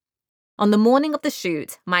On the morning of the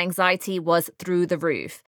shoot, my anxiety was through the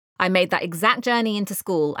roof. I made that exact journey into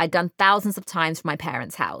school I'd done thousands of times from my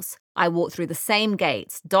parents' house. I walked through the same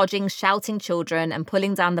gates, dodging shouting children and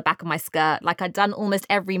pulling down the back of my skirt like I'd done almost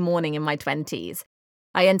every morning in my 20s.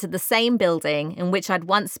 I entered the same building in which I'd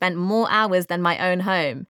once spent more hours than my own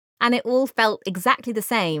home, and it all felt exactly the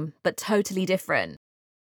same, but totally different.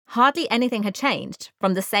 Hardly anything had changed,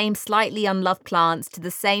 from the same slightly unloved plants to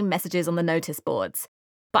the same messages on the notice boards.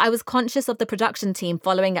 But I was conscious of the production team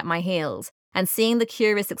following at my heels, and seeing the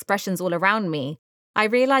curious expressions all around me, I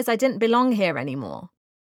realised I didn't belong here anymore.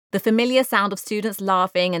 The familiar sound of students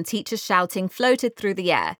laughing and teachers shouting floated through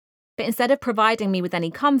the air, but instead of providing me with any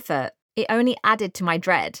comfort, it only added to my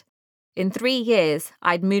dread. In 3 years,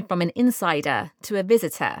 I'd moved from an insider to a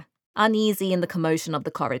visitor, uneasy in the commotion of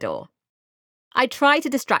the corridor. I tried to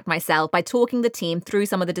distract myself by talking the team through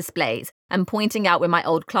some of the displays and pointing out where my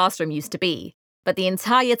old classroom used to be, but the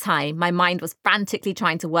entire time my mind was frantically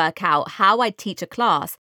trying to work out how I'd teach a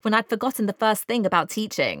class when I'd forgotten the first thing about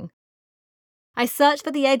teaching. I searched for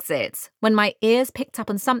the exits when my ears picked up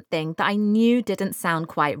on something that I knew didn't sound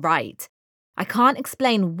quite right. I can't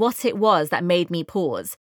explain what it was that made me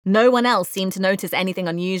pause. No one else seemed to notice anything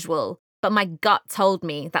unusual, but my gut told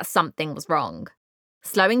me that something was wrong.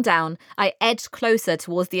 Slowing down, I edged closer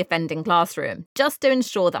towards the offending classroom, just to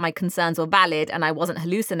ensure that my concerns were valid and I wasn't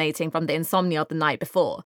hallucinating from the insomnia of the night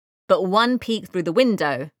before. But one peek through the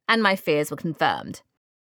window, and my fears were confirmed.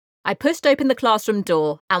 I pushed open the classroom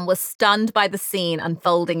door and was stunned by the scene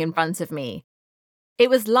unfolding in front of me. It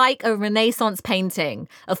was like a Renaissance painting,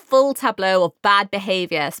 a full tableau of bad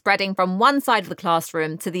behaviour spreading from one side of the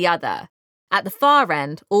classroom to the other. At the far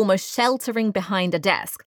end, almost sheltering behind a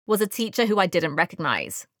desk, was a teacher who I didn't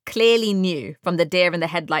recognise, clearly new from the deer in the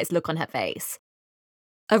headlights look on her face.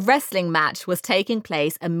 A wrestling match was taking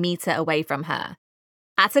place a metre away from her.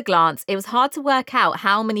 At a glance, it was hard to work out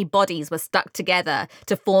how many bodies were stuck together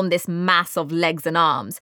to form this mass of legs and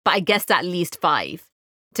arms, but I guessed at least 5.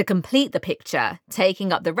 To complete the picture,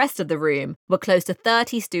 taking up the rest of the room, were close to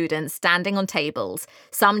 30 students standing on tables,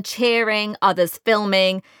 some cheering, others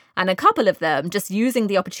filming, and a couple of them just using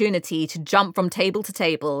the opportunity to jump from table to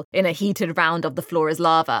table in a heated round of the floor is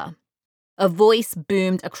lava. A voice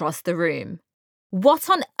boomed across the room. "What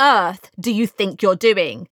on earth do you think you're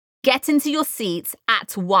doing? Get into your seats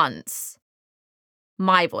at once."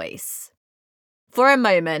 My voice. For a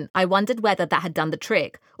moment, I wondered whether that had done the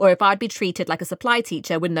trick, or if I'd be treated like a supply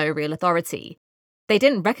teacher with no real authority. They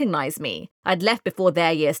didn't recognise me. I'd left before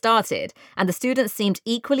their year started, and the students seemed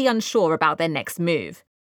equally unsure about their next move.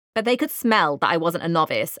 But they could smell that I wasn't a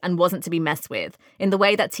novice and wasn't to be messed with, in the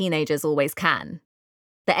way that teenagers always can.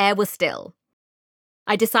 The air was still.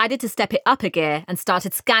 I decided to step it up a gear and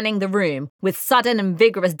started scanning the room with sudden and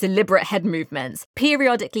vigorous deliberate head movements,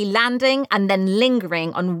 periodically landing and then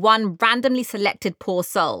lingering on one randomly selected poor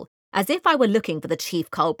soul, as if I were looking for the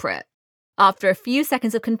chief culprit. After a few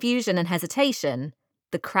seconds of confusion and hesitation,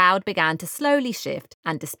 the crowd began to slowly shift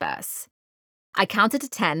and disperse. I counted to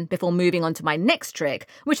 10 before moving on to my next trick,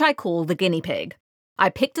 which I call the guinea pig. I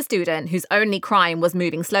picked a student whose only crime was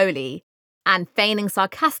moving slowly, and feigning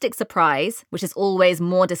sarcastic surprise, which is always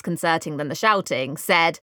more disconcerting than the shouting,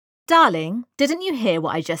 said, "Darling, didn't you hear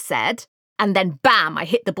what I just said?" And then bam, I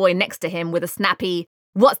hit the boy next to him with a snappy,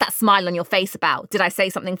 "What's that smile on your face about? Did I say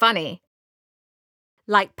something funny?"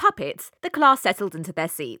 Like puppets, the class settled into their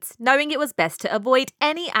seats, knowing it was best to avoid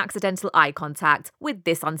any accidental eye contact with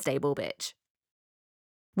this unstable bitch.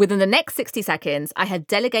 Within the next 60 seconds, I had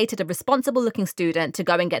delegated a responsible-looking student to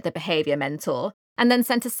go and get the behaviour mentor, and then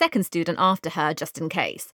sent a second student after her just in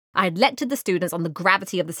case. I had lectured the students on the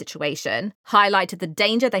gravity of the situation, highlighted the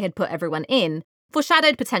danger they had put everyone in,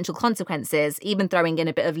 foreshadowed potential consequences, even throwing in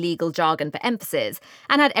a bit of legal jargon for emphasis,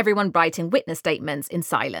 and had everyone writing witness statements in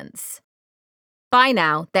silence. By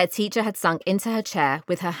now, their teacher had sunk into her chair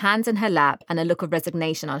with her hands in her lap and a look of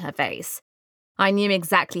resignation on her face. I knew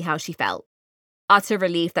exactly how she felt. Utter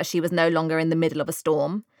relief that she was no longer in the middle of a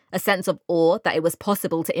storm, a sense of awe that it was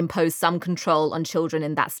possible to impose some control on children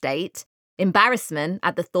in that state, embarrassment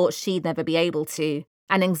at the thought she'd never be able to,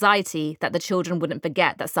 and anxiety that the children wouldn't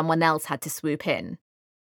forget that someone else had to swoop in.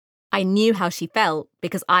 I knew how she felt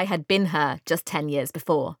because I had been her just 10 years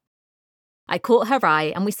before. I caught her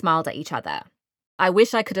eye and we smiled at each other. I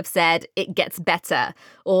wish I could have said, "It gets better,"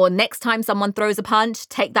 or "Next time someone throws a punch,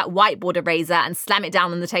 take that whiteboard eraser and slam it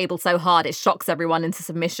down on the table so hard it shocks everyone into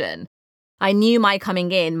submission." I knew my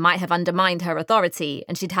coming in might have undermined her authority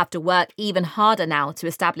and she'd have to work even harder now to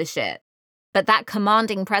establish it. But that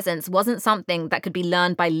commanding presence wasn't something that could be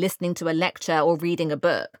learned by listening to a lecture or reading a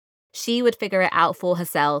book. She would figure it out for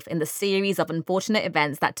herself in the series of unfortunate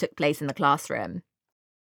events that took place in the classroom.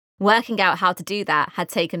 Working out how to do that had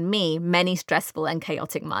taken me many stressful and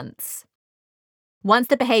chaotic months. Once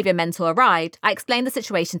the behaviour mentor arrived, I explained the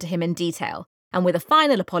situation to him in detail, and with a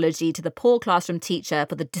final apology to the poor classroom teacher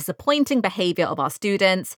for the disappointing behaviour of our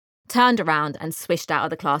students, turned around and swished out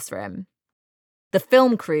of the classroom. The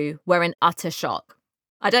film crew were in utter shock.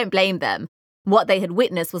 I don't blame them. What they had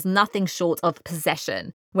witnessed was nothing short of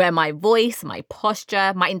possession, where my voice, my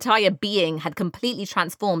posture, my entire being had completely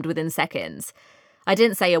transformed within seconds. I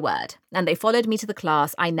didn't say a word, and they followed me to the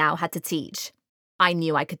class I now had to teach. I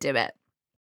knew I could do it.